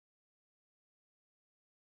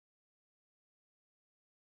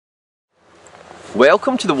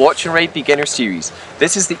Welcome to the Watch and Ride Beginner Series.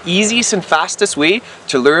 This is the easiest and fastest way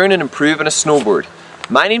to learn and improve on a snowboard.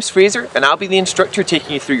 My name's Fraser and I'll be the instructor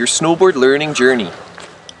taking you through your snowboard learning journey.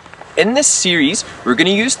 In this series, we're going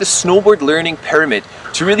to use the snowboard learning pyramid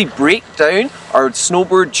to really break down our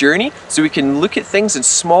snowboard journey so we can look at things in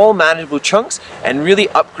small manageable chunks and really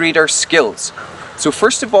upgrade our skills. So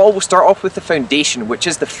first of all, we'll start off with the foundation, which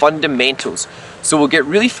is the fundamentals. So we'll get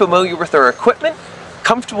really familiar with our equipment,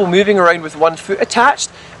 comfortable moving around with one foot attached,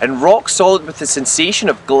 and rock solid with the sensation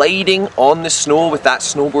of gliding on the snow with that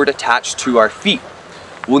snowboard attached to our feet.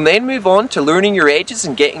 We'll then move on to learning your edges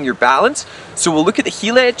and getting your balance. So we'll look at the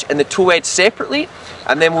heel edge and the toe edge separately,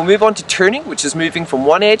 and then we'll move on to turning, which is moving from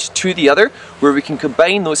one edge to the other, where we can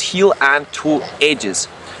combine those heel and toe edges.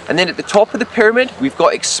 And then at the top of the pyramid, we've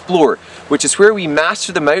got explore, which is where we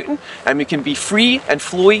master the mountain and we can be free and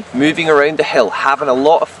flowy moving around the hill, having a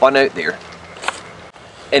lot of fun out there.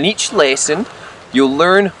 In each lesson, you'll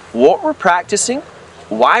learn what we're practicing,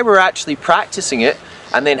 why we're actually practicing it,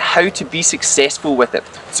 and then how to be successful with it.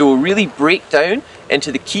 So we'll really break down into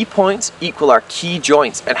the key points equal our key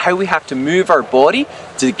joints and how we have to move our body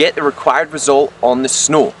to get the required result on the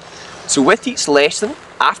snow. So with each lesson,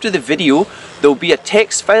 after the video, there'll be a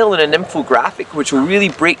text file and an infographic which will really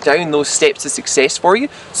break down those steps to success for you.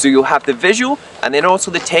 So you'll have the visual and then also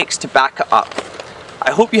the text to back it up. I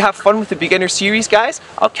hope you have fun with the beginner series, guys.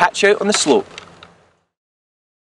 I'll catch you out on the slope.